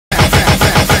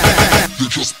you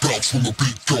just bounce when the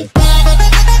beat go.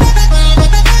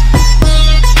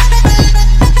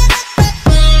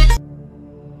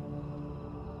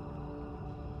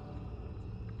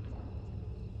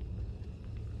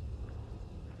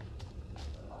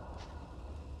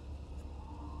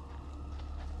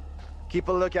 Keep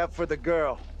a lookout for the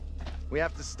girl. We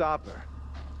have to stop her.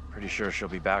 Pretty sure she'll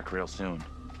be back real soon.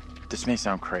 This may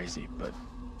sound crazy, but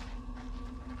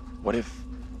what if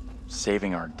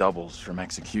saving our doubles from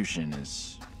execution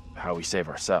is how we save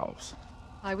ourselves?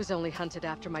 I was only hunted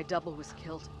after my double was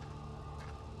killed.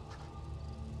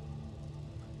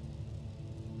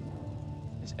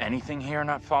 Is anything here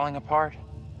not falling apart?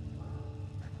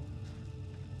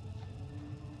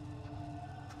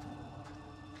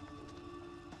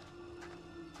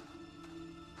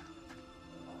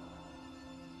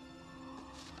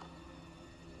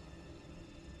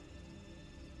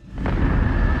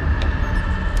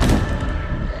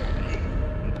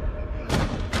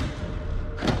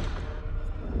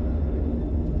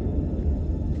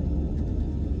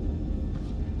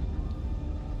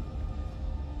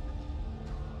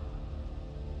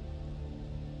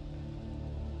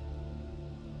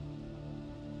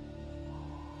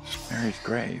 Mary's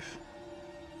grave.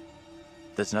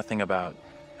 There's nothing about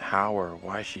how or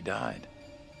why she died.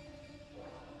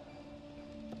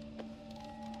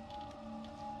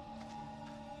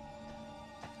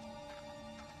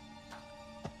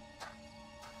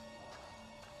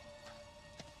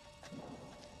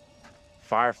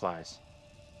 Fireflies.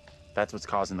 That's what's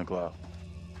causing the glow.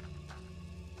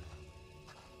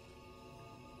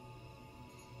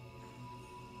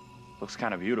 Looks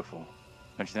kind of beautiful,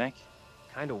 don't you think?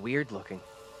 Kinda weird looking.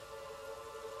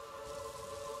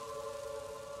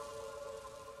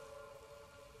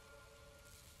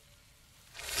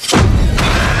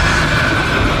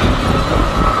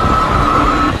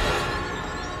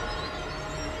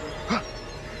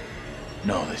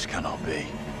 No, this cannot be.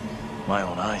 My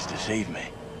own eyes deceive me.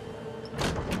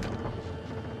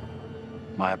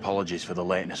 My apologies for the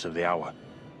lateness of the hour,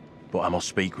 but I must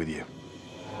speak with you.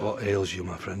 What ails you,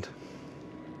 my friend?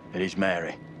 It is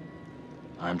Mary.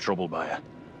 I am troubled by her,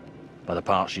 by the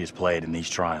part she has played in these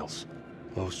trials.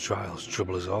 Those trials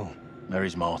trouble us all. There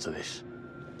is more to this.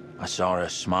 I saw her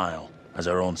smile as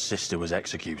her own sister was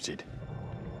executed.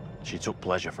 She took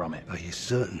pleasure from it. Are you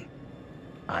certain?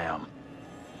 I am.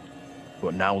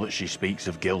 But now that she speaks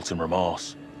of guilt and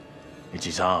remorse, it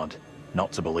is hard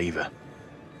not to believe her.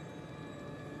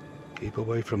 Keep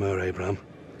away from her, Abraham.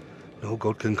 No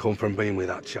good can come from being with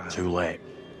that child. Too late.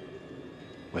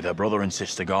 With her brother and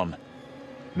sister gone,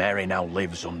 Mary now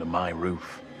lives under my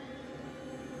roof.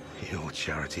 Your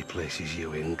charity places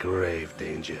you in grave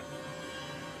danger.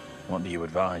 What do you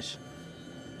advise?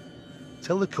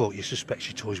 Tell the court you suspect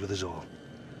she toys with us all.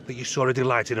 That you saw her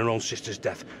delight in her own sister's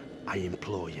death. I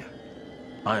implore you.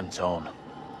 I am torn.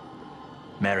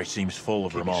 Mary seems full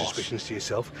of Keep your remorse. suspicions to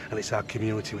yourself, and it's our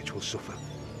community which will suffer.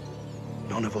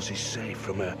 None of us is safe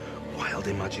from her wild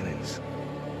imaginings.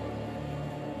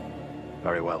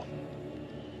 Very well.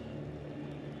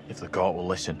 If the court will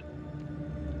listen,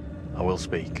 I will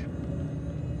speak.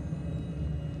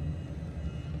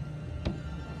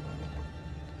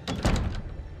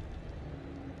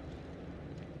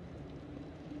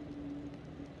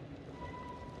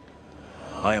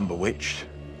 I am bewitched.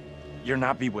 You're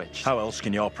not bewitched. How else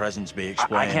can your presence be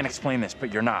explained? I can't explain this,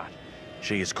 but you're not.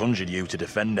 She has conjured you to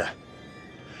defend her.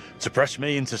 To press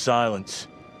me into silence.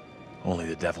 Only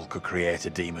the devil could create a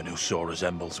demon who so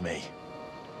resembles me.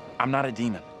 I'm not a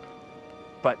demon.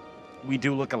 But we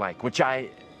do look alike, which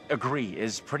I agree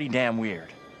is pretty damn weird.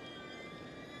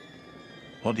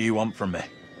 What do you want from me?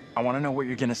 I want to know what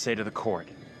you're gonna say to the court.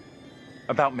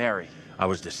 About Mary. I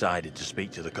was decided to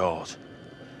speak to the court.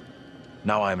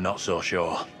 Now I am not so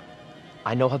sure.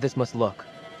 I know how this must look,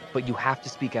 but you have to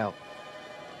speak out.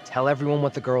 Tell everyone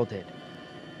what the girl did,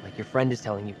 like your friend is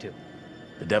telling you to.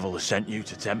 The devil has sent you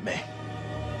to tempt me.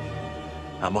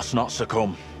 I must not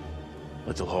succumb.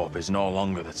 Little Hope is no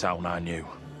longer the town I knew.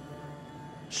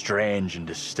 Strange and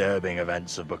disturbing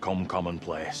events have become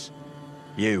commonplace.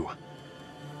 You,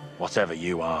 whatever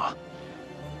you are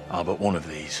but one of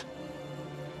these.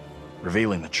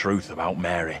 Revealing the truth about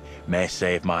Mary may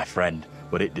save my friend,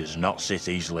 but it does not sit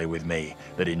easily with me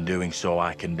that in doing so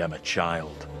I condemn a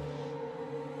child.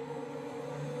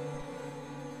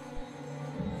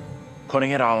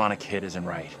 Putting it all on a kid isn't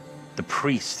right. The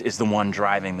priest is the one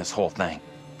driving this whole thing.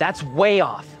 That's way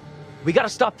off. We gotta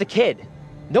stop the kid.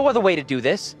 No other way to do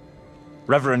this.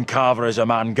 Reverend Carver is a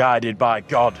man guided by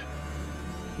God.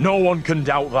 No one can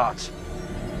doubt that.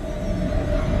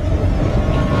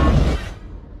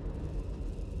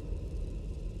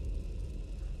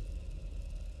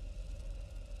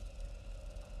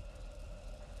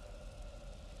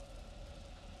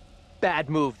 Bad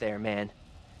move there, man.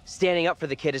 Standing up for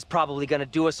the kid is probably gonna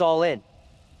do us all in.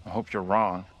 I hope you're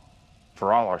wrong.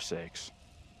 For all our sakes.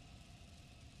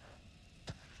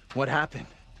 What happened?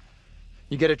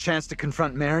 You get a chance to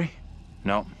confront Mary?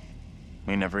 No.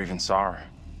 We never even saw her.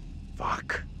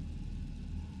 Fuck.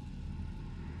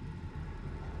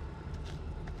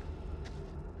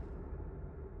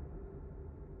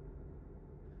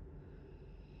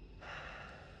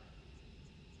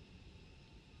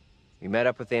 We met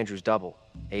up with Andrew's double,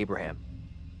 Abraham.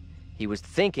 He was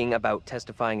thinking about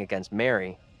testifying against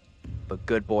Mary, but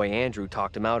good boy Andrew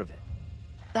talked him out of it.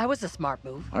 That was a smart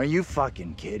move. Are you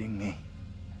fucking kidding me?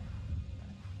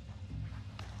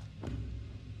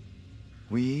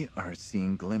 We are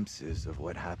seeing glimpses of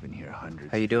what happened here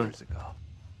hundreds How you of doing? years ago.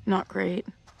 Not great.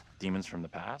 Demons from the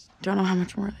past? Don't know how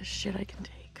much more of this shit I can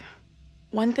take.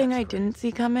 One thing I didn't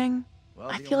see coming,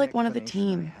 I feel like one of the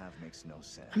team.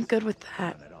 I'm good with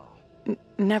that.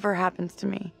 Never happens to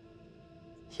me.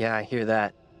 Yeah, I hear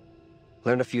that.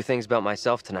 Learned a few things about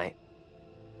myself tonight.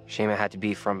 Shame it had to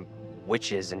be from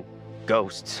witches and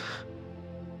ghosts.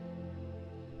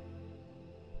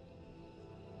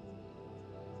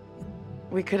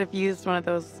 We could have used one of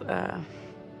those,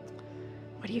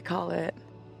 what do you call it?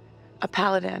 A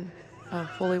paladin, a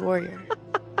holy warrior.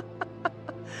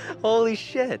 Holy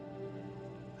shit.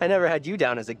 I never had you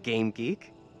down as a game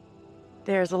geek.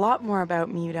 There's a lot more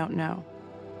about me you don't know.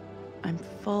 I'm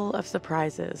full of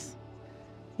surprises.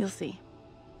 You'll see.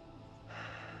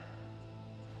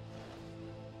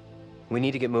 We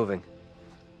need to get moving.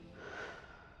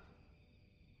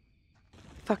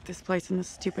 Fuck this place and the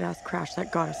stupid-ass crash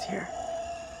that got us here.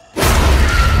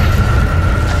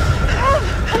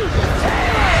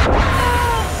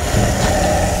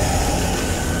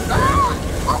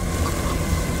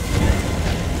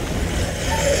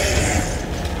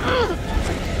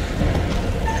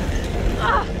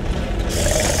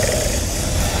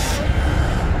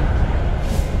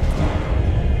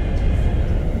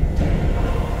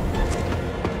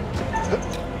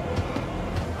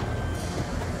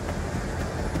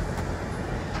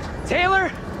 Taylor?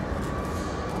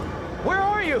 Where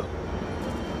are you?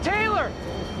 Taylor!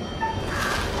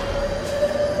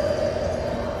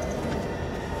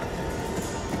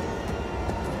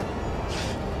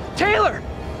 Taylor!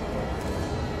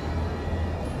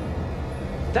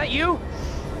 That you?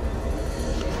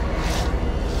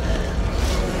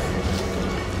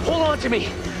 Hold on to me.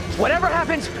 Whatever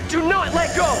happens, do not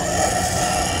let go!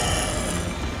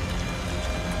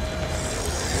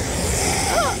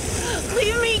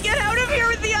 Leave me! Get out of here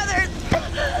with the others!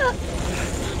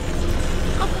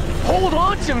 Hold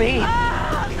on to me!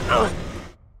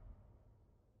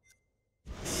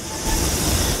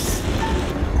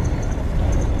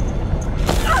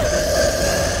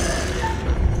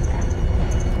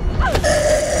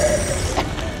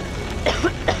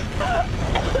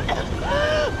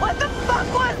 What the fuck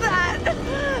was that?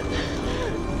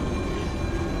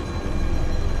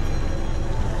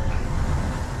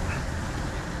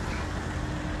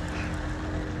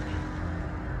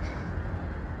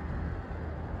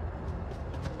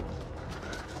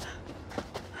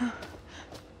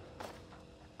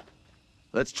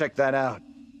 Let's check that out.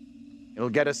 It'll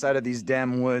get us out of these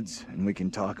damn woods, and we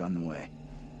can talk on the way.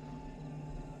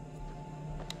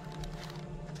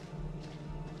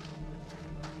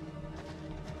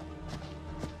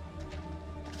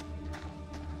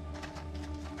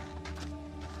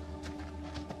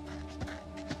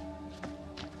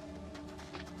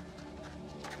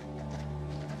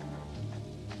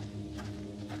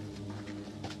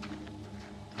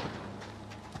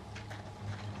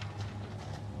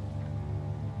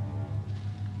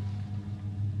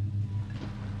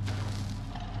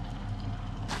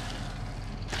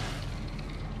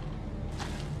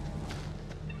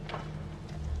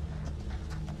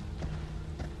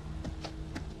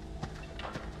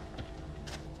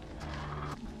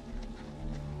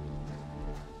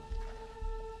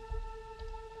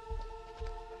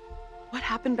 What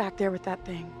happened back there with that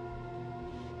thing?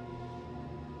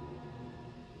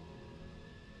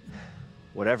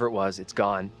 Whatever it was, it's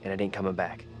gone, and it ain't coming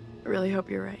back. I really hope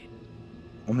you're right.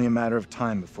 Only a matter of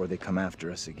time before they come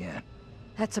after us again.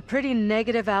 That's a pretty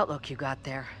negative outlook you got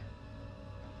there.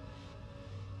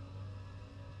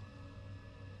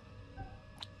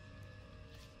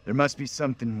 There must be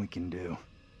something we can do.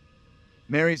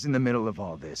 Mary's in the middle of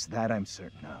all this, that I'm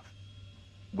certain of.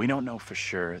 We don't know for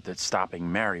sure that stopping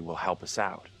Mary will help us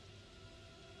out.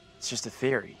 It's just a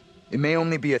theory. It may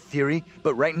only be a theory,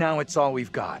 but right now it's all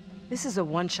we've got. This is a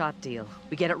one-shot deal.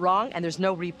 We get it wrong, and there's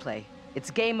no replay. It's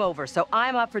game over, so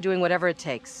I'm up for doing whatever it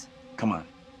takes. Come on,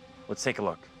 let's take a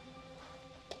look.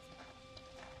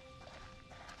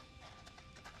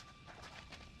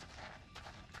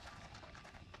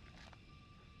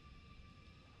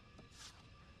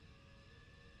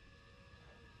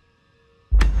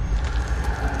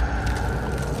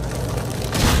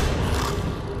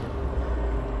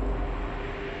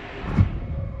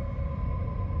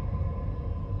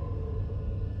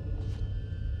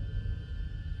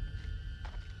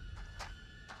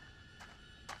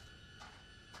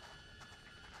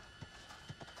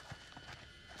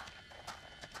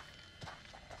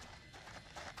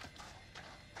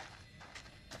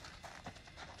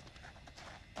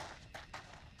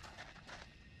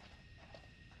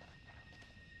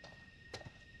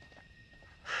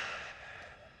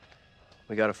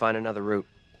 We gotta find another route.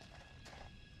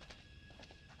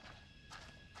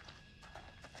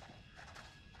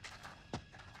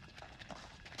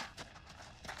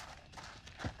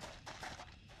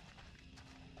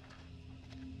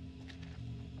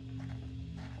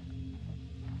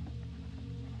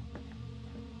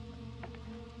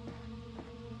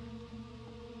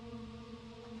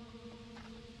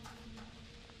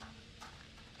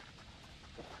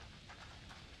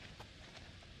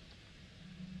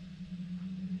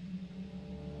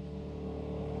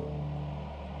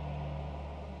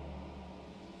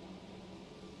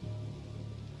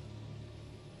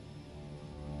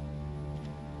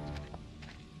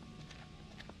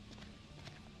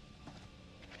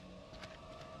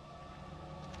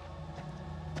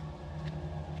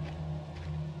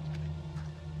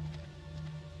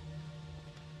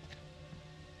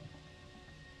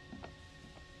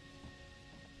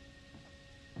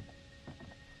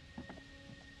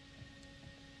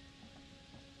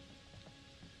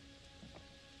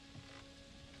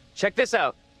 Check this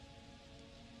out.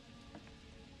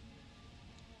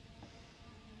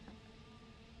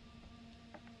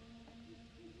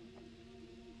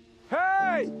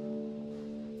 Hey!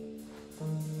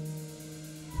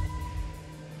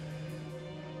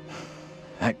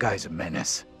 That guy's a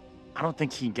menace. I don't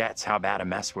think he gets how bad a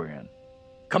mess we're in.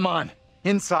 Come on,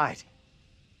 inside.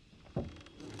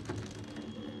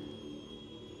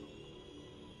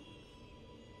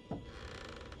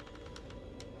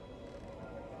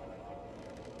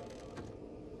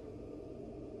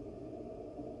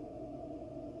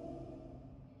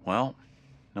 Well,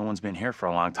 no one's been here for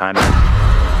a long time.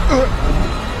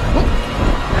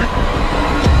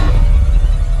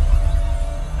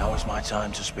 Now is my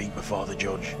time to speak before the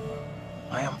judge.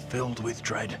 I am filled with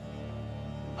dread.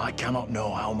 I cannot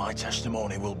know how my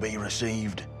testimony will be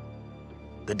received.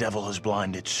 The devil has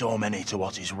blinded so many to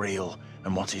what is real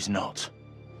and what is not.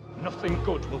 Nothing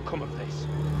good will come of this.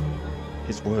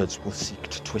 His words will seek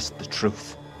to twist the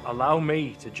truth. Allow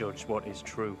me to judge what is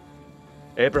true.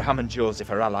 Abraham and Joseph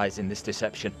are allies in this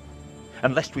deception.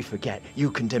 And lest we forget,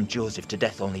 you condemned Joseph to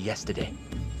death only yesterday.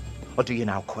 Or do you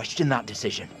now question that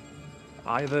decision?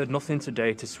 I have heard nothing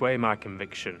today to sway my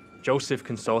conviction. Joseph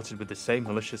consorted with the same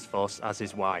malicious force as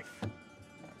his wife.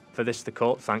 For this the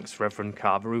court thanks Reverend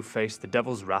Carver, who faced the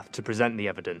devil's wrath to present the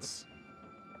evidence.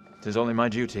 'Tis only my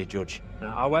duty, Judge.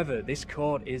 Now, however, this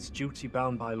court is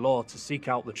duty-bound by law to seek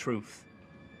out the truth.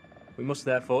 We must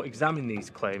therefore examine these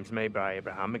claims made by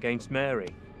Abraham against Mary.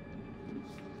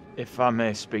 If I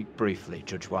may speak briefly,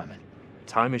 Judge Wyman.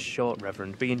 Time is short,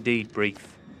 Reverend. Be indeed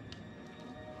brief.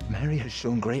 Mary has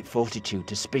shown great fortitude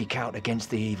to speak out against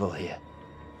the evil here.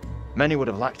 Many would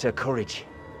have lacked her courage.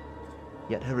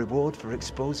 Yet her reward for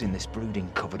exposing this brooding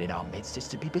covered in our midst is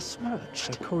to be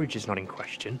besmirched. Her courage is not in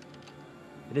question.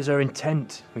 It is her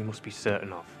intent we must be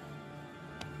certain of.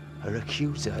 Her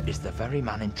accuser is the very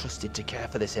man entrusted to care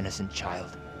for this innocent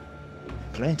child.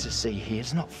 Plain to see he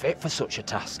is not fit for such a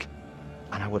task,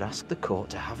 and I would ask the court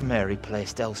to have Mary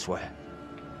placed elsewhere.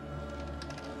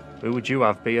 Who would you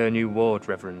have be her new ward,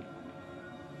 Reverend?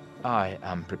 I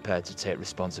am prepared to take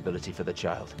responsibility for the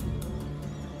child,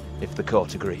 if the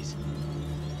court agrees.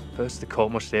 First, the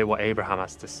court must hear what Abraham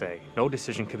has to say. No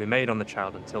decision can be made on the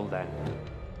child until then.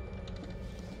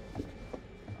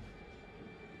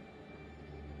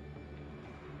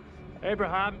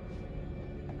 Abraham!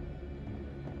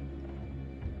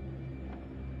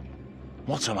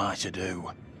 What am I to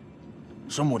do?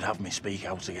 Some would have me speak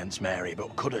out against Mary,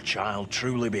 but could a child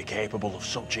truly be capable of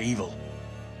such evil?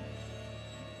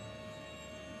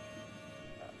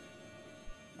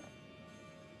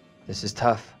 This is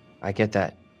tough. I get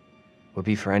that. Would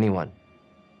be for anyone.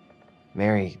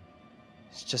 Mary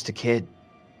is just a kid.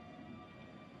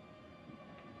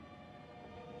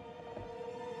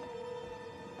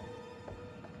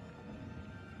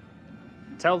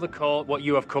 Tell the court what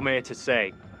you have come here to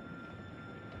say.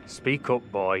 Speak up,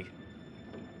 boy.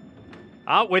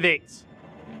 Out with it!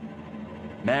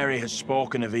 Mary has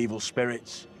spoken of evil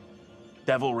spirits,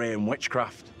 devilry and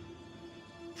witchcraft.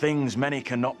 Things many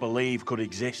cannot believe could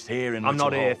exist here in I'm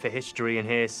Little not here Hope. for history and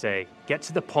hearsay. Get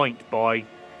to the point, boy.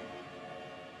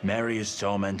 Mary is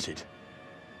tormented.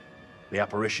 The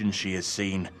apparitions she has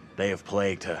seen, they have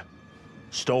plagued her,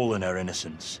 stolen her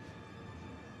innocence.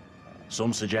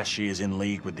 Some suggest she is in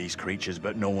league with these creatures,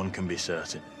 but no one can be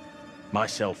certain.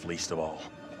 Myself least of all.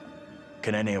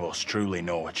 Can any of us truly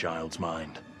know a child's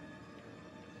mind?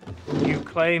 You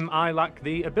claim I lack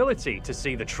the ability to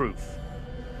see the truth.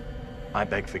 I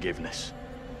beg forgiveness.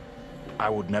 I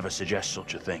would never suggest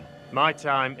such a thing. My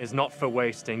time is not for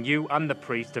wasting. You and the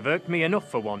priest have irked me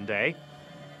enough for one day.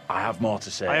 I have more to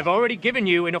say. I have already given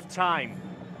you enough time.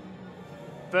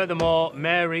 Furthermore,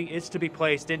 Mary is to be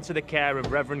placed into the care of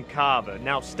Reverend Carver.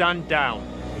 Now stand down.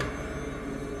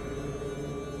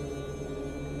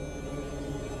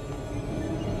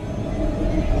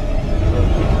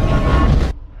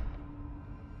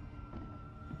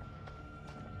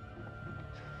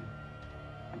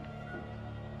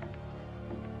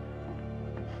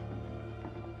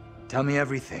 Tell me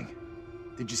everything.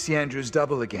 Did you see Andrew's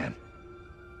double again?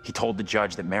 He told the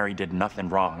judge that Mary did nothing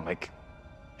wrong, like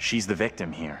she's the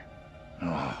victim here.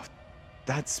 Oh,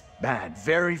 that's bad.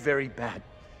 Very, very bad.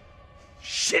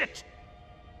 Shit!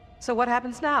 So what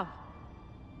happens now?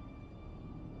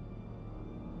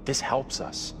 This helps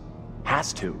us.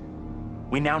 Has to.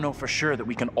 We now know for sure that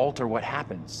we can alter what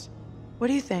happens. What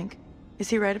do you think? Is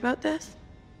he right about this?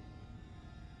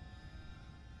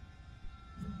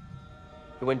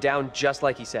 It went down just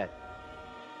like he said.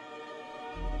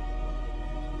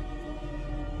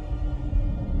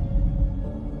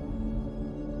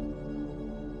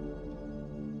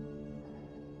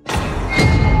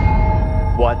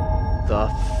 What the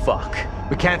fuck?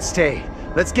 We can't stay.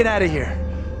 Let's get out of here.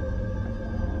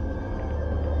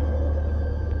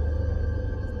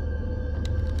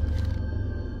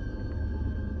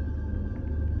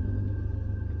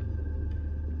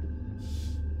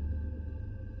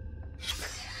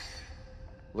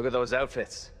 Look at those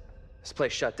outfits. This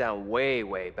place shut down way,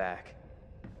 way back.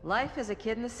 Life as a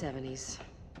kid in the 70s.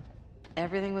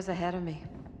 Everything was ahead of me.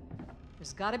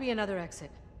 There's gotta be another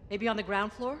exit. Maybe on the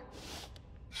ground floor?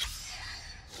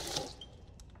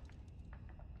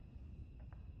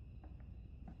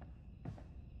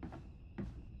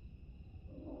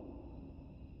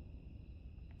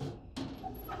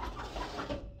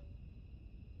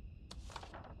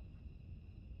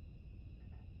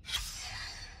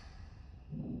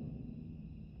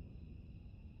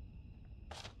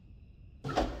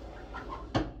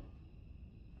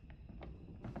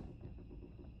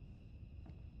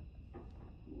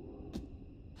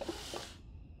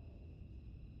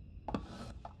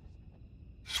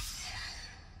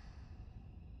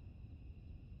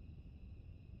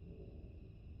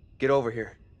 Get over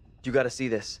here. You gotta see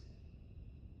this.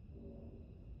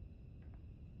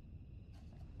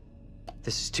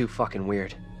 This is too fucking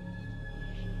weird.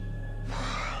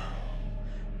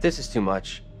 This is too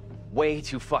much. Way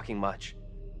too fucking much.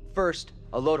 First,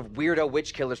 a load of weirdo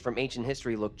witch killers from ancient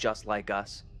history look just like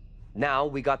us. Now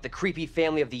we got the creepy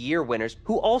Family of the Year winners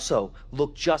who also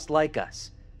look just like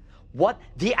us. What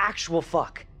the actual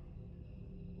fuck?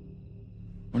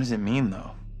 What does it mean,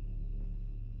 though?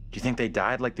 Do you think they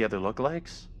died like the other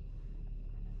lookalikes?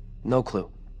 No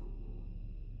clue.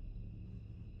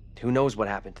 Who knows what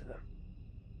happened to them?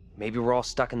 Maybe we're all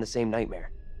stuck in the same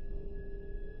nightmare.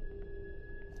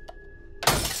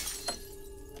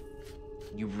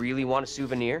 You really want a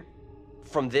souvenir?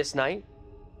 From this night?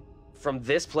 From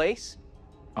this place?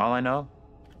 All I know,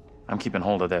 I'm keeping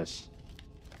hold of this.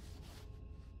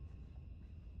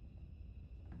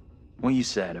 What you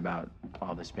said about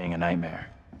all this being a nightmare.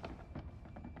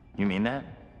 You mean that?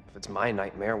 If it's my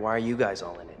nightmare, why are you guys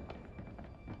all in it?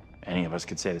 Any of us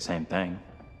could say the same thing.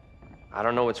 I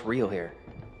don't know what's real here.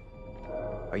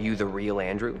 Are you the real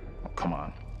Andrew? Oh, come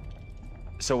on.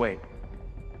 So wait.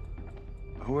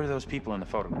 Who are those people in the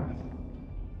photograph?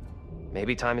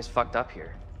 Maybe time is fucked up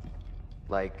here.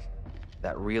 Like,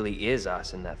 that really is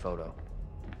us in that photo.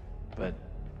 But...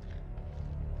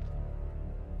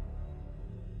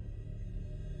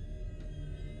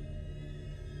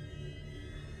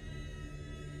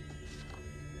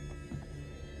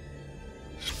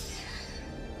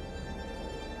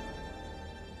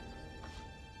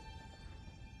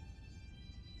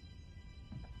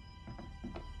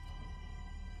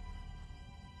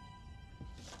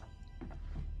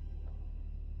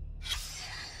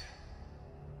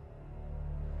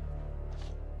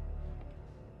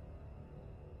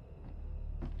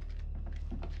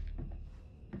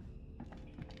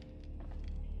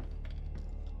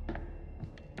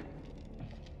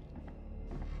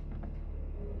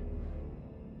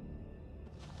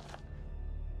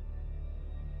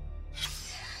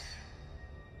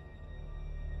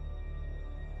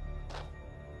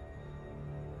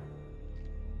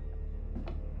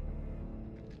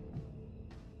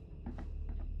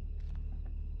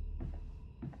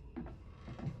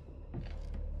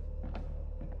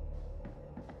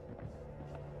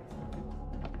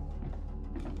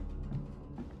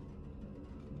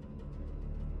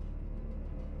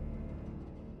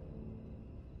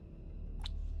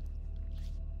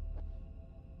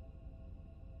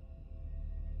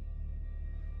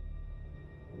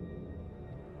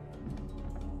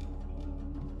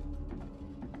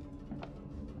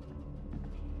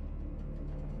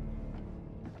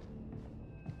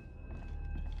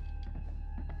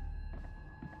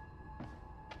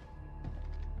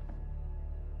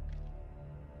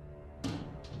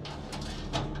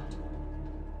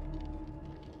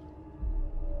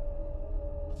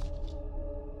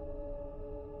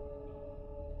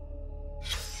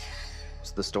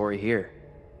 What's the story here?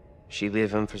 She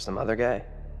leave him for some other guy?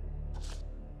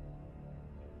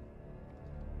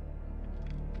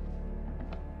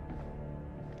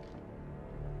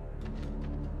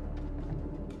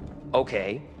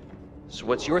 Okay, so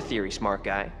what's your theory, smart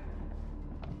guy?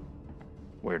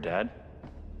 We're dead?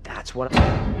 That's what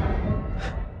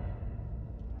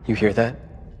You hear that?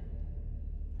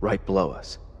 Right below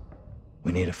us.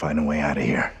 We need to find a way out of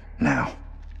here, now.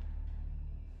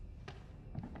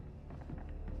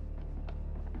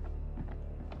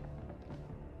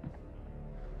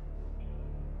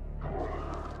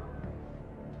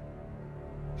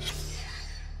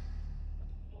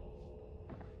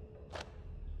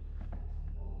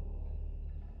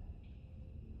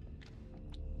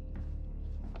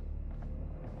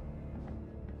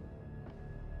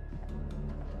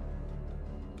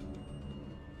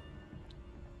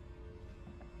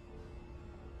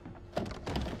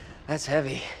 That's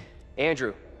heavy.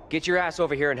 Andrew, get your ass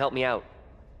over here and help me out.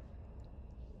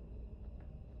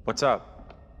 What's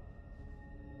up?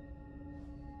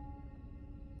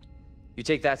 You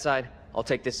take that side, I'll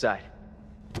take this side.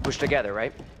 Push together,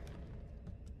 right?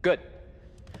 Good.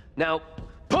 Now,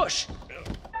 push!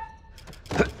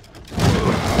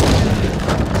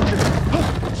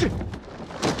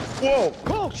 Whoa!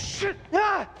 Oh, shit!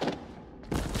 Ah!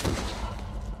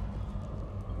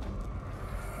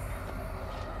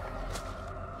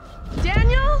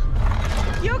 Daniel?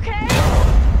 You okay?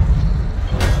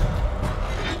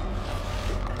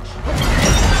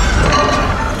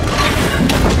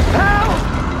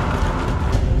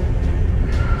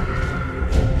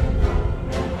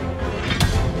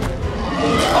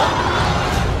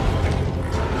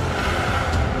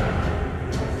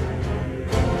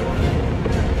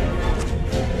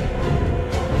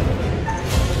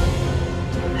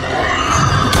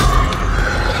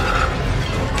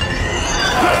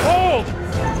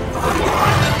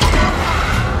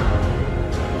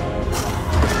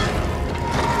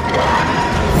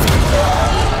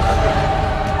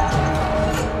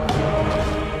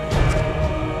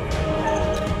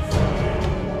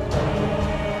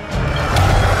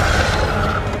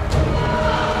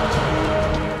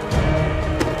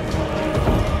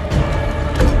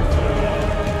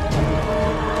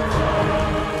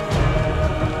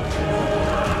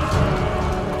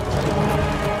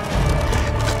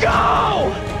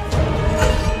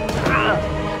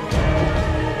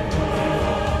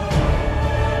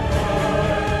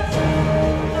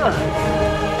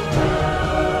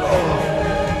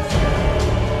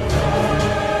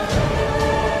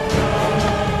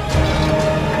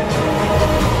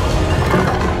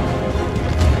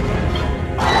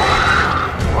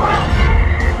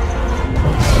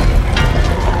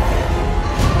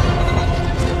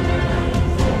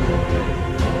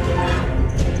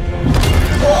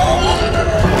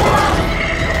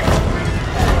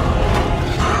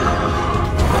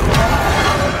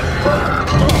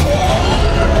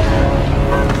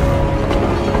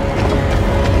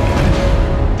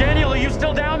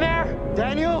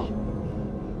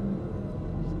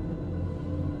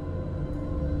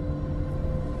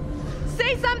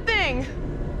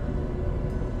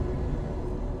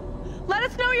 Let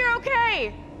us know you're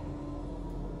okay!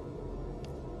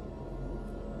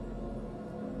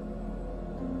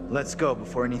 Let's go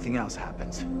before anything else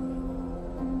happens.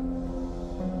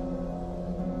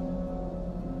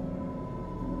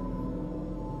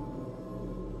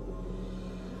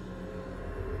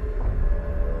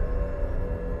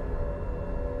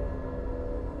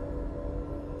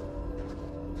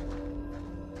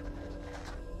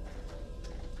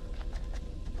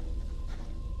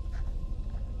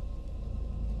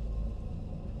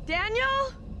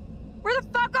 Daniel? Where the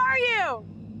fuck are you?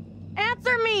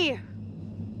 Answer me!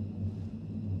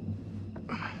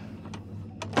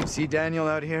 See Daniel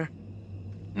out here?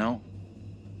 No.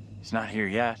 He's not here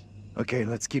yet. Okay,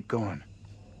 let's keep going.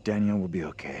 Daniel will be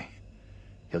okay.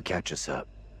 He'll catch us up.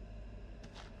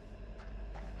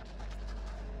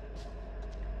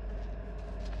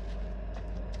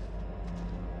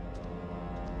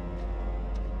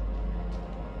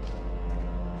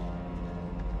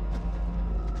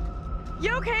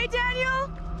 You okay, Daniel?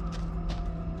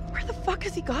 Where the fuck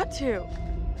has he got to?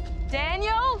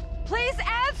 Daniel, please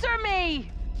answer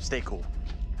me! Stay cool.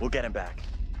 We'll get him back.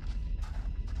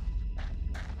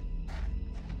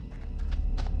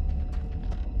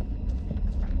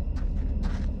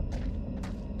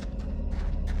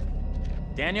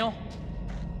 Daniel?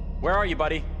 Where are you,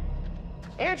 buddy?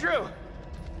 Andrew!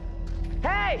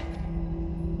 Hey!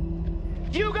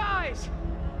 You guys!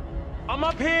 I'm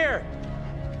up here!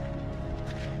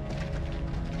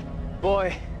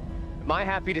 Boy, am I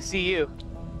happy to see you.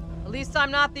 At least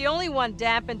I'm not the only one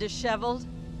damp and disheveled.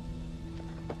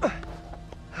 Oh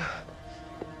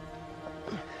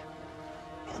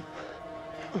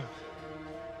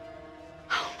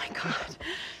my god.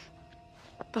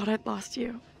 Thought I'd lost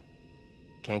you.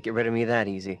 Can't get rid of me that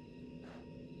easy.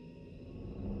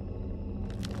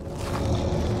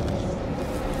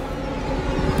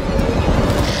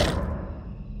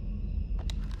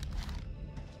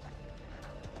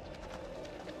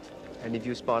 Any of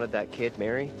you spotted that kid,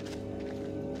 Mary?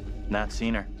 Not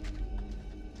seen her.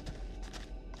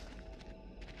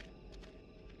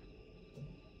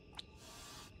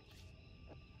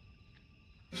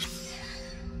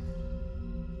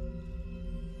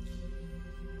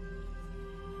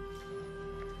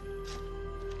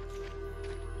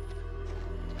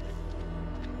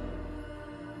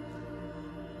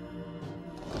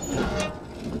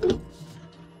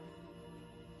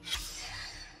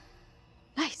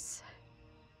 Nice.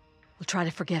 We'll try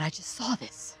to forget I just saw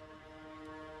this.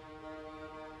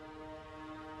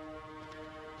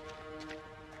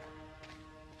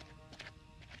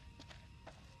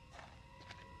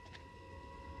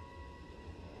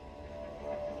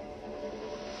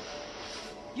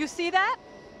 You see that?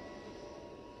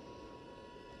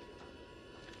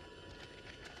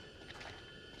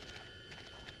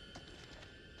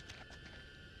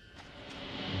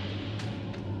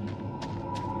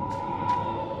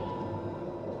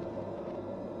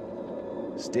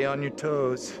 Stay on your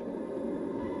toes.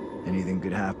 Anything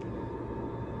could happen.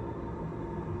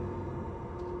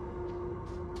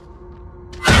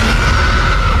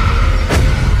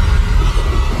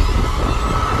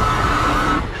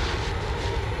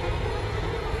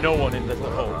 No one in Little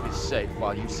Hope is safe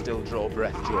while you still draw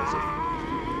breath, Joseph.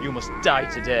 You must die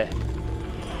today.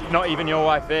 Not even your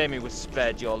wife Amy was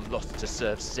spared your lust to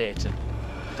serve Satan.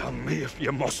 Damn me if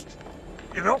you must.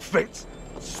 You're not fit.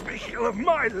 Speaking of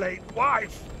my late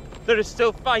wife. There is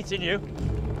still fight in you.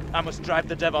 I must drive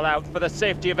the devil out for the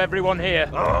safety of everyone here.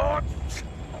 Oh,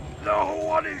 no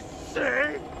one is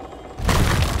safe.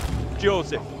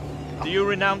 Joseph, do you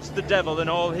renounce the devil and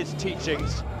all his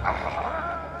teachings?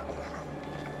 I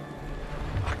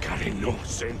carry no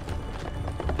sin.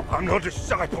 I'm no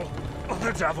disciple of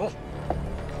the devil.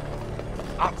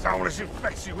 Our town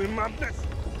infects you with madness.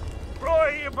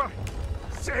 Brought here by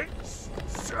Satan's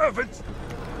servants.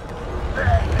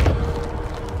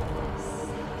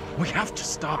 We have to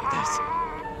stop this.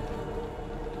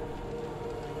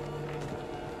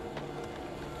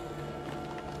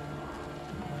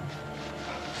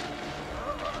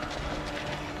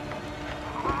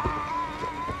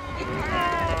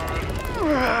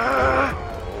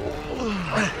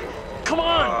 Come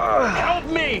on! Help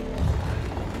me!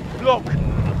 Look,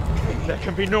 there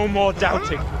can be no more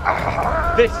doubting.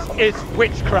 This is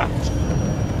witchcraft.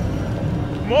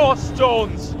 More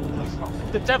stones!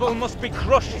 The devil must be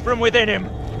crushed from within him.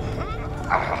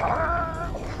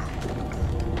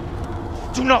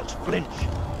 Do not flinch.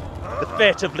 The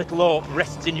fate of Little Hope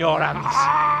rests in your hands.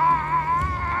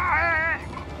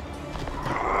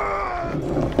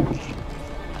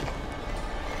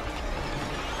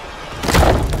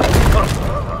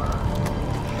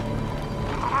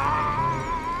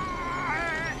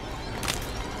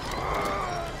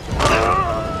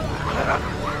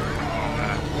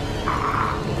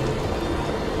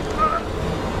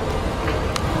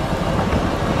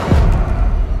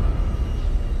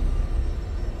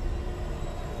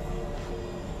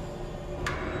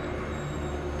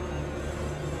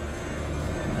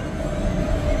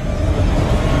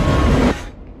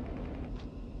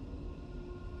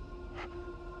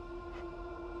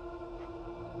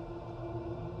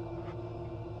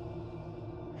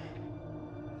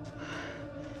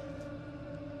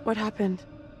 What happened?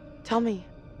 Tell me.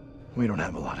 We don't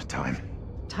have a lot of time.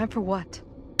 Time for what?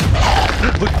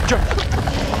 John!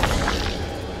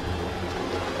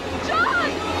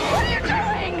 What are you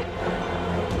doing?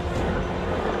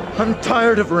 I'm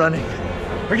tired of running.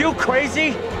 Are you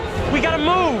crazy? We gotta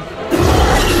move!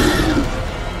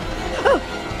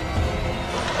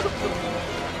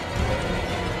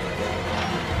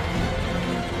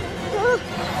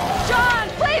 John,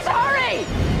 please hurry!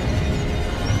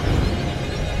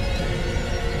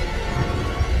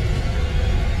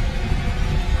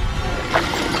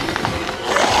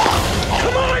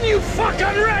 Come on, you fuck!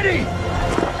 I'm ready!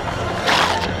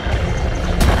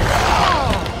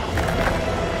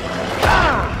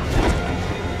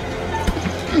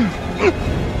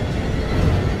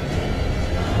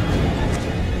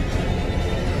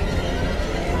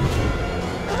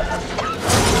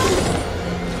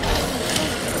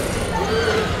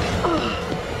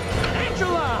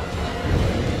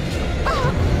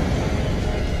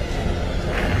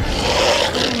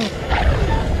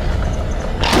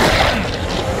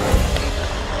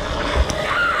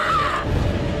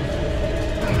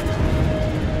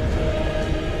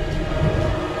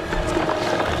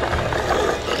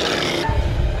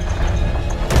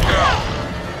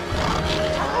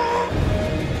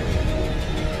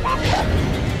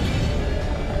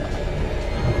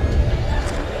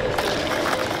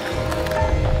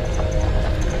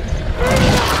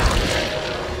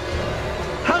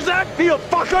 you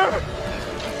fucker!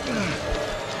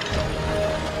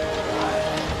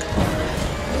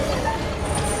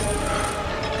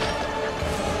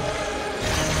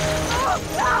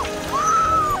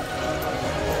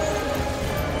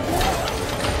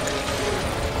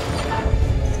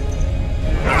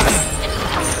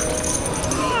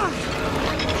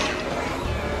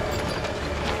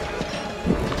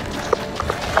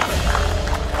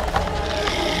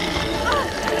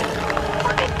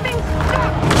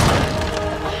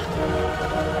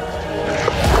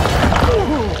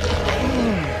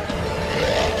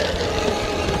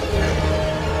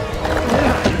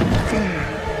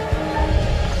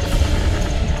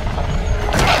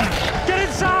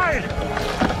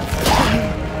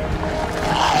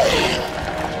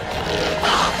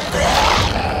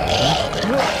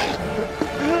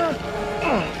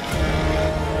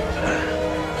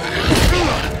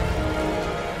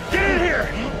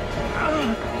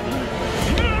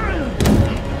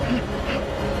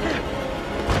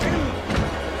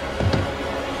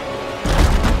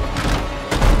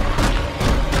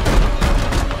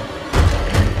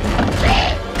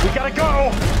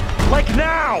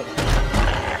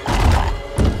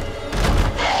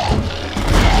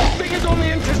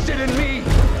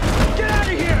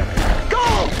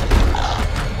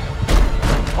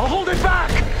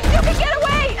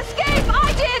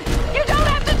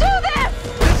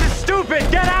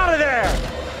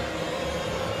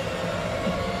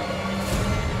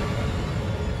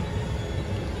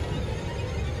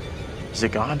 Is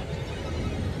it gone?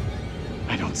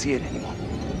 I don't see it anymore.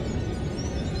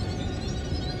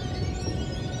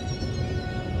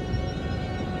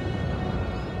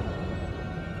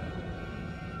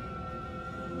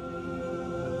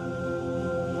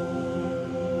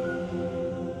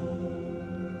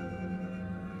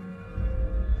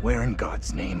 Where in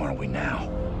God's name are we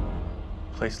now?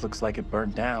 Place looks like it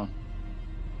burned down.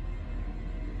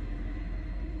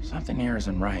 Something here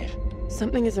isn't right.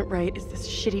 Something isn't right is this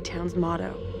shitty town's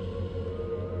motto.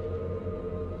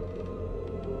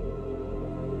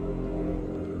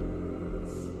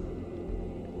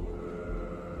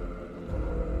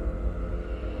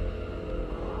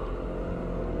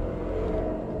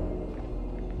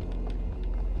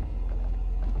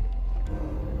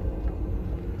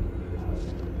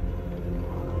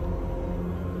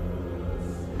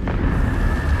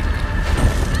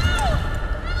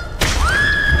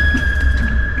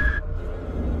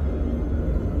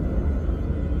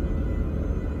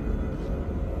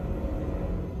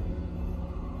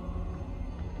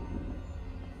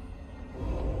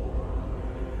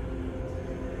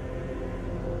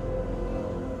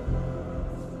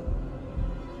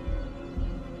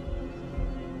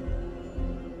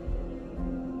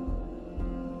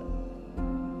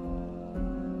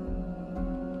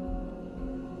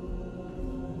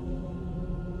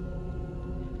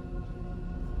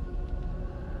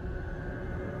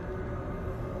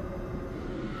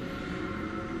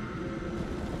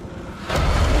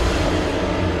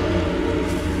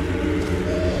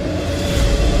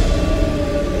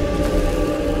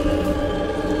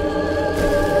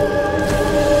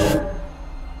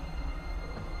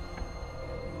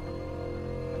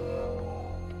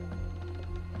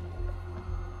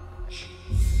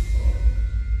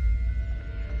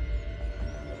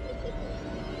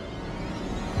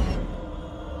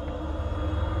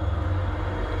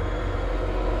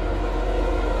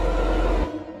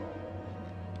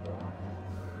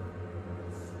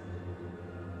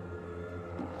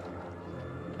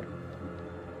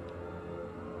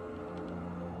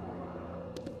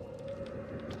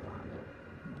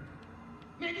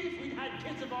 Maybe if we'd had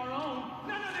kids of our own,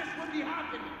 none of this would be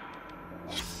happening.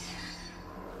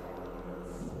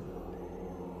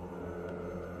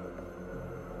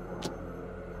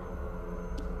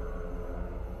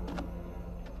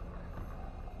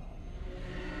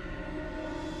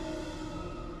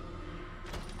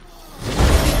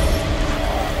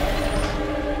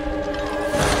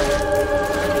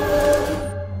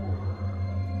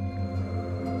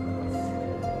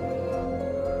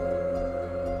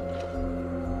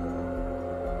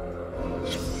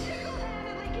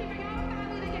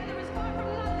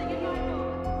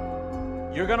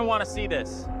 You're gonna want to see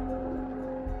this.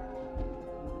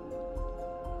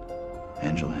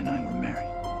 Angela and I were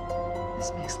married.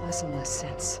 This makes less and less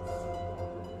sense.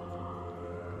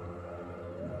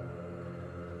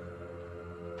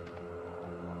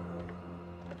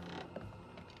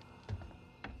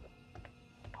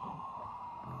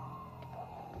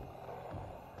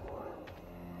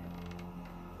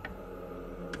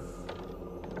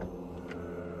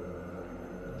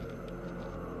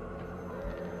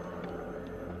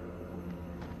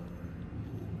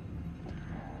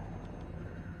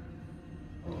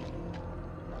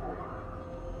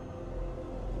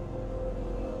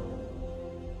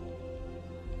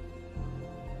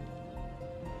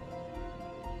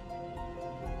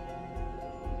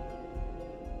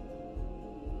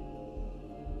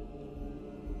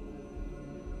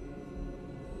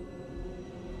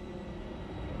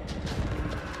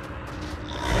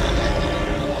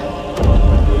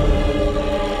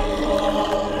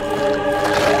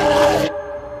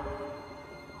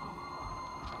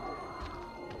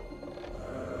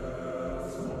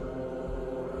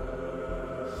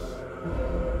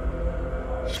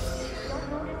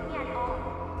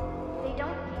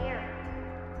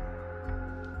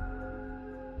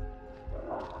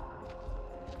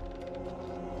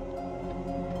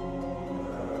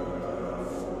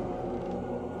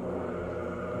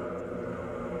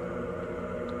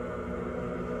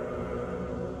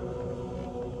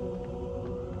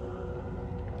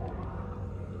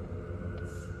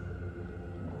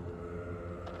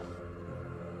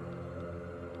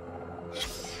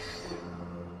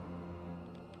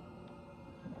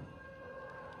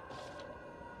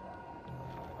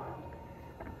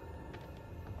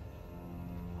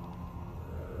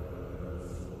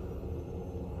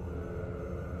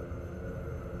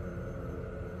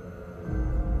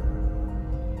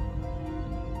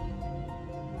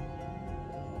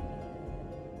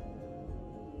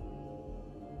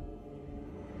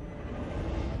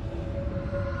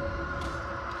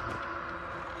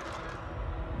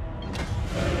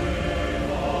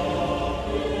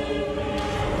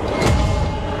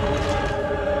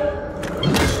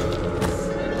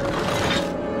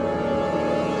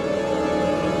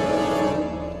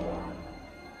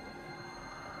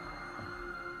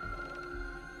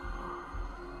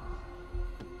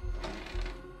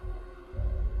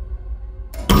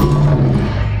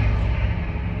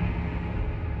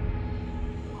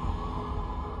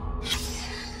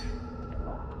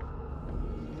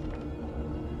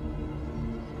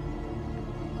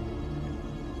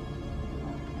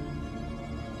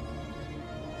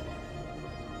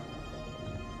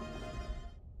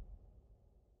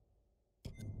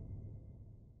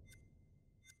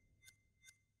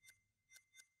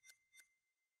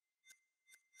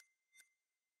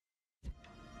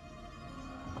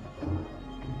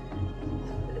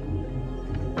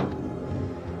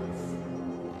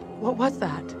 What was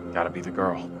that? Gotta be the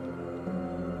girl.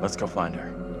 Let's go find her.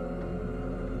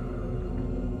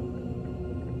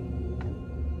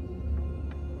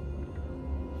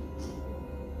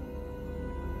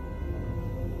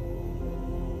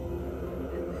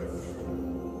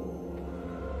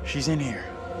 She's in here.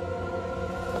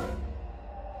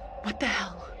 What the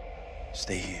hell?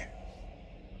 Stay here.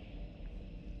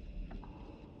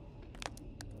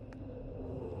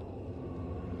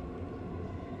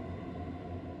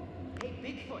 Hey,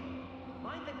 Bigfoot,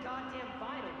 mind the goddamn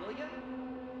vinyl, will ya?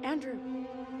 Andrew,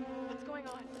 what's going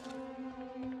on?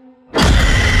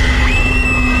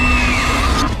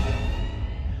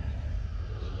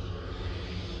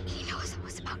 He knows I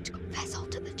was about to confess all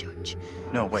to the judge.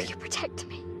 No, wait. You protect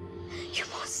me. You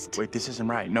must. Wait, this isn't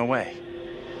right. No way.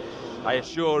 I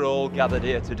assure all gathered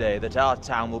here today that our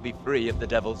town will be free of the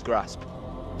devil's grasp.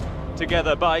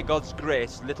 Together, by God's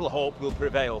grace, little hope will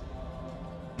prevail.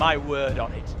 My word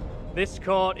on it. This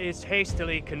court is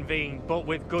hastily convened, but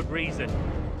with good reason.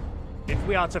 If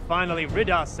we are to finally rid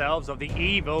ourselves of the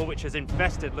evil which has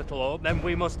infested Little Hope, then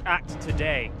we must act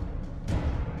today.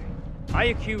 I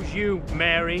accuse you,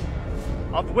 Mary,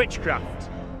 of witchcraft.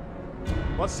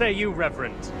 What say you,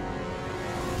 Reverend?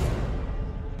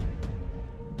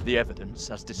 The evidence,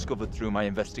 as discovered through my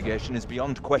investigation, is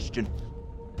beyond question.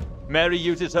 Mary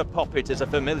uses her puppet as a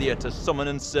familiar to summon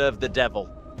and serve the devil.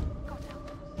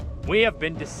 We have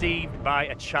been deceived by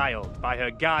a child, by her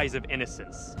guise of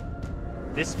innocence.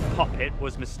 This puppet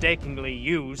was mistakenly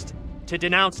used to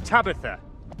denounce Tabitha,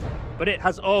 but it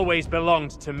has always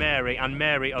belonged to Mary and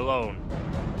Mary alone.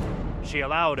 She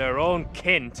allowed her own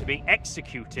kin to be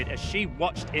executed as she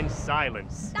watched in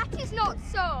silence. That is not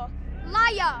so.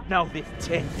 Liar! Now this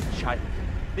tainted child,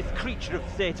 this creature of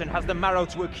Satan, has the marrow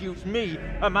to accuse me,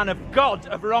 a man of God,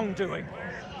 of wrongdoing.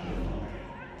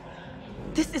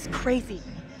 This is crazy.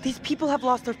 These people have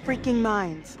lost their freaking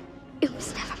minds. It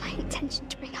was never my intention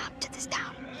to bring harm to this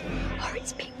town, or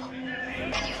its people. Can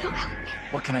you not help me?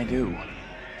 What can I do?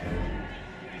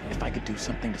 If I could do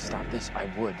something to stop this, I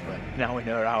would, but... Now in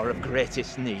her hour of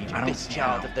greatest need, this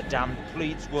child of the damned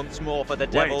pleads once more for the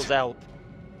devil's help.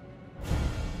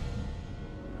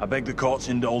 I beg the court's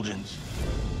indulgence.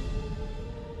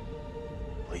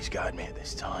 Please guide me at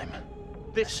this time.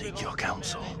 I seek your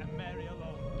counsel.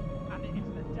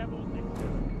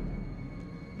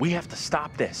 We have to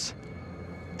stop this.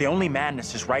 The only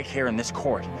madness is right here in this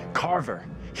court. Carver,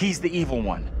 he's the evil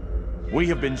one. We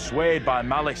have been swayed by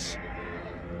malice.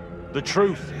 The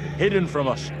truth hidden from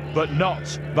us, but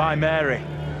not by Mary.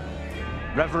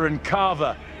 Reverend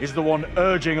Carver is the one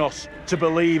urging us to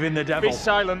believe in the devil. Be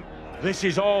silent. This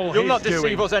is all You'll his not deceive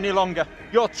doing. us any longer.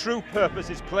 Your true purpose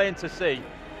is plain to see.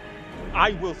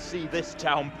 I will see this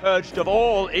town purged of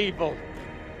all evil.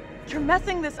 You're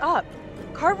messing this up.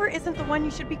 Carver isn't the one you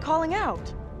should be calling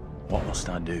out. What must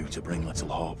I do to bring Little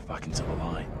Hope back into the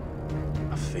light?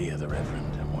 I fear the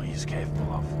Reverend and what he's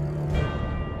capable of.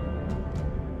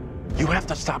 You have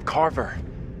to stop Carver.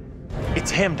 It's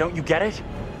him, don't you get it?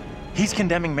 He's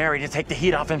condemning Mary to take the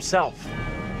heat off himself.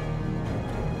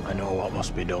 I know what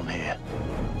must be done here.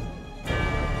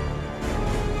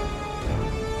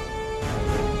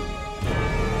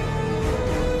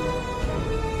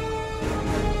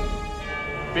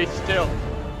 Be still.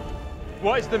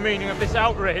 What is the meaning of this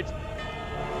outrage?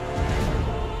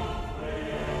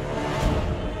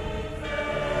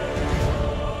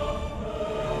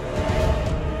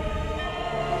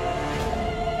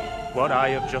 What I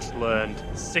have just learned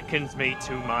sickens me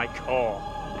to my core.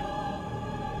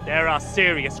 There are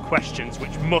serious questions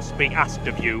which must be asked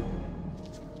of you.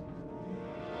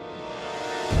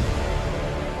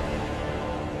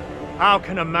 How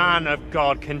can a man of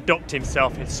God conduct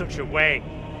himself in such a way?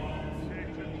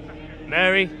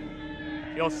 Mary,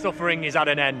 your suffering is at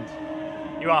an end.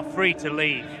 You are free to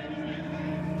leave.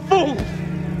 Fool!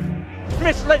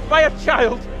 Misled by a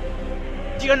child!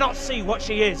 Do you not see what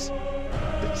she is?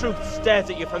 The truth stares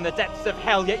at you from the depths of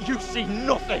hell, yet you see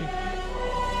nothing.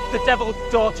 The devil's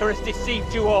daughter has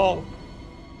deceived you all.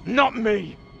 Not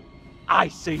me. I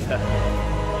see her.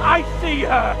 I see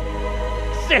her!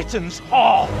 Satan's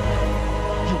whore!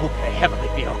 You will pay heavily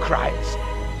for your crimes.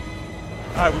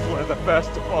 I was one of the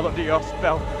first to fall under your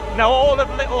spell. Now all of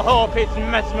Little Hope is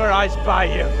mesmerized by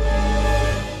you.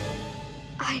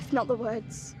 I have not the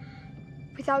words.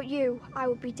 Without you, I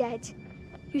would be dead.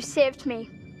 You saved me.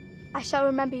 I shall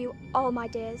remember you all my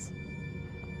days.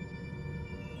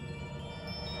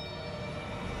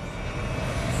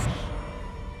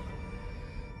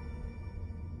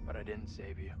 But I didn't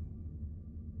save you.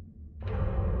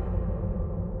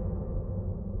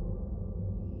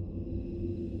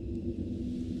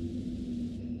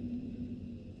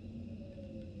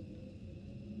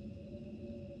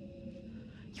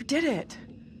 did it.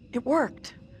 It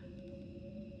worked.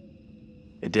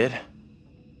 It did?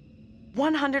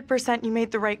 100% you made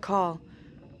the right call.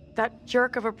 That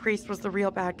jerk of a priest was the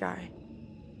real bad guy.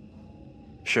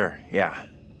 Sure, yeah.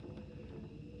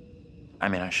 I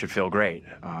mean, I should feel great,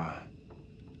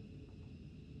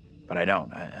 but I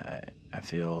don't. I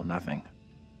feel nothing.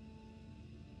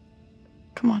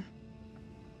 Come on.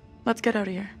 Let's get out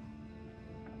of here.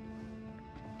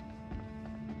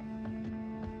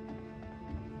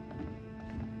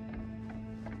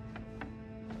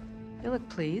 You look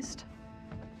pleased.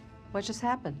 What just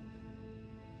happened?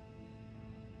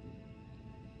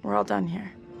 We're all done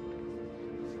here.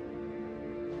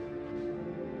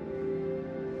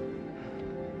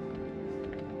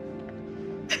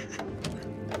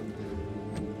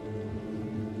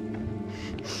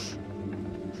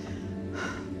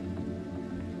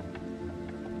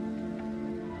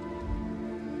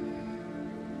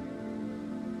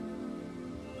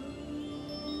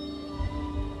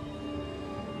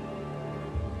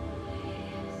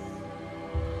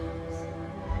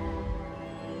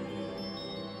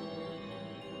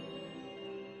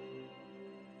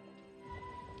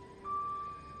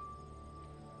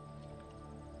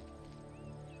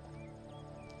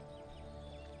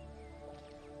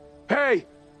 Hey!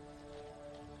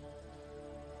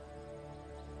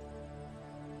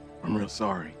 I'm real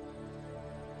sorry.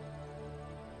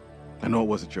 I know it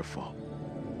wasn't your fault.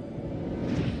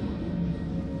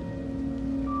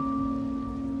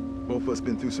 Both of us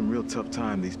been through some real tough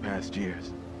time these past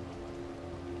years.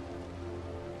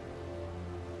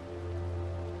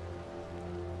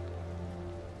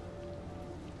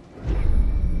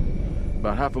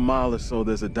 About half a mile or so,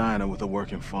 there's a diner with a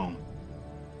working phone.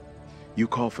 You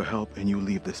call for help and you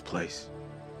leave this place.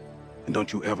 And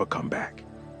don't you ever come back.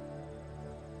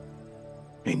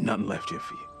 Ain't nothing left here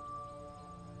for you.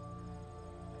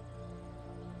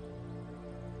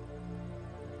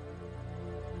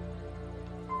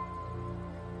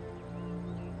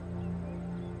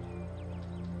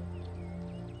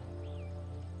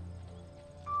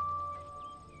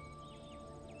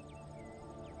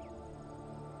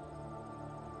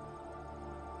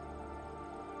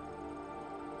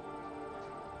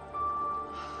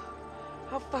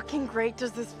 How fucking great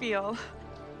does this feel?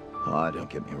 Oh, don't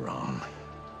get me wrong.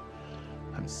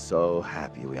 I'm so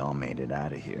happy we all made it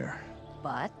out of here.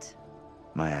 But?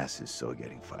 My ass is so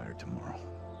getting fired tomorrow.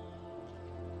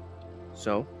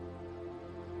 So?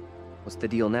 What's the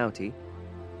deal now, T?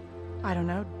 I don't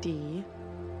know, D.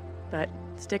 But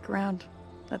stick around.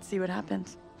 Let's see what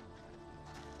happens.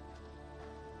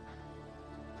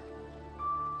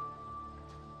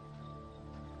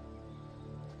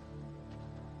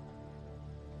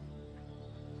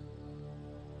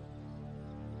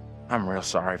 I'm real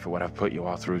sorry for what I've put you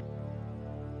all through.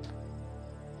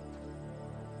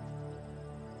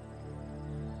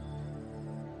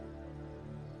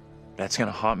 That's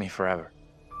gonna haunt me forever.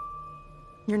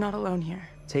 You're not alone here.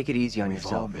 Take it easy on We've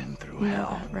yourself. all been through You know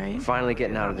hell. that, right? Finally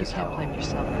getting out of this You can't hell. blame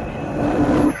yourself,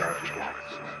 man.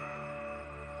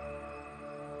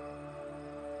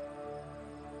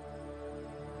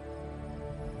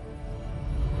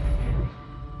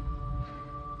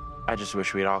 I just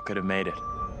wish we all could have made it.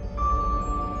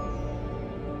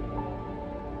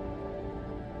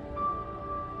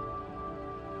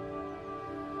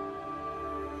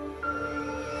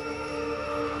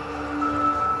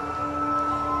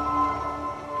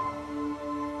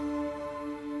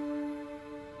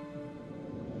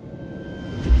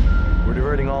 We're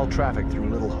diverting all traffic through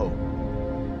Little Hope.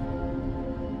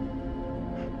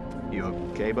 You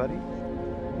okay, buddy?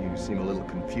 You seem a little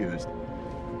confused.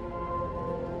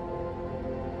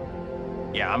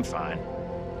 Yeah, I'm fine.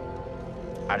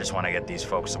 I just want to get these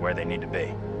folks to where they need to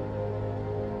be.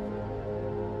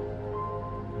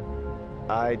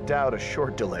 I doubt a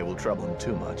short delay will trouble him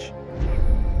too much.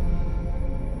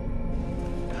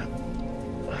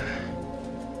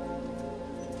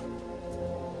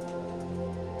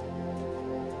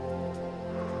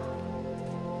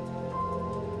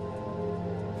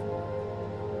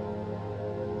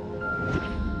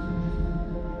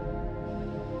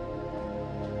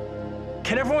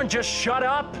 Can everyone just shut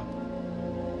up?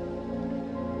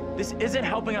 This isn't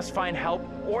helping us find help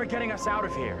or getting us out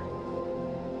of here.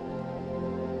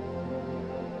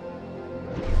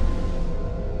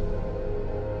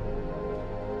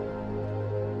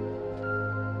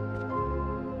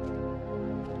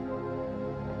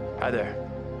 Hi there.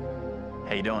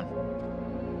 How you doing?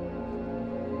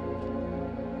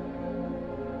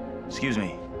 Excuse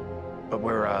me, but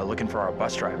we're looking for our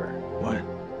bus driver. What?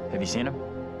 Have you seen him?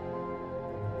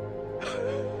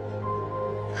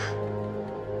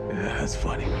 Yeah, that's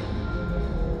funny.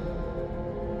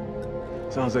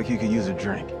 Sounds like you could use a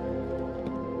drink.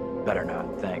 Better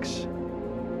not, thanks.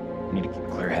 Need to keep a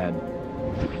clear head.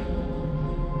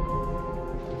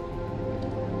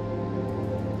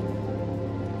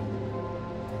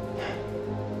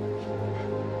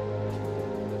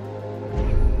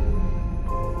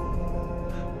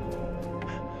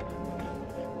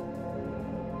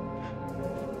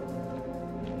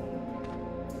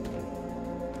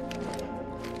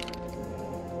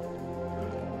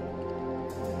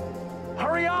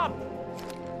 Hurry up!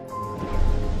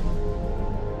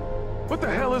 What the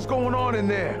hell is going on in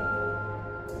there?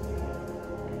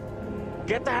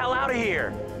 Get the hell out of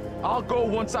here! I'll go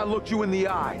once I look you in the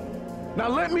eye. Now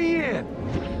let me in!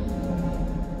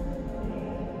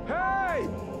 Hey!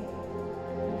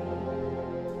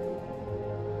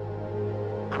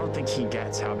 I don't think he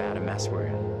gets how bad a mess we're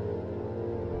in.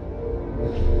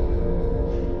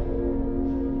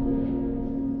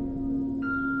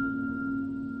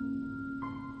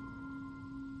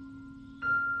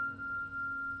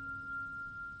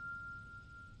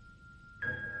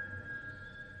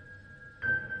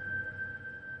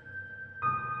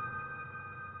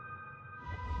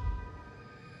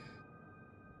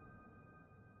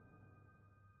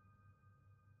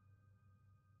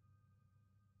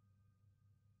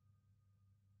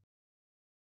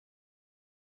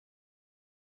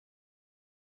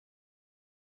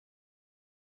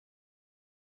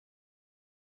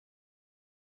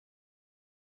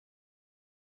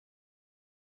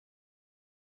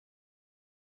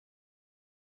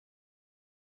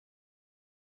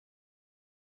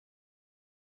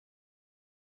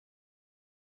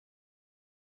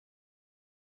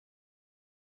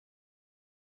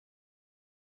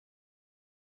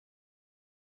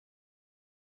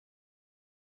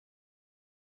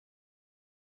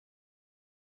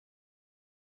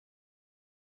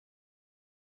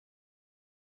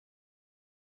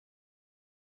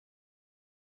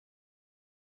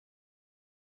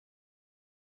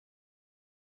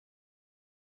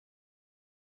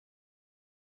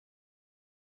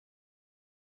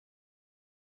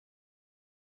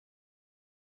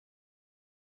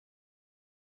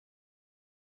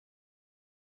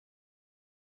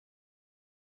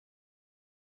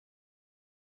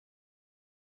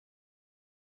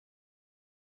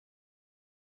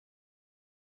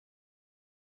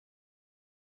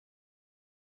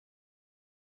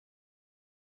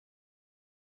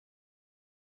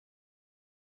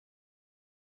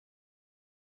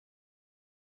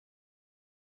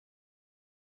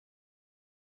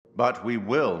 But we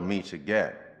will meet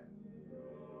again.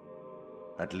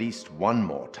 At least one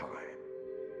more time.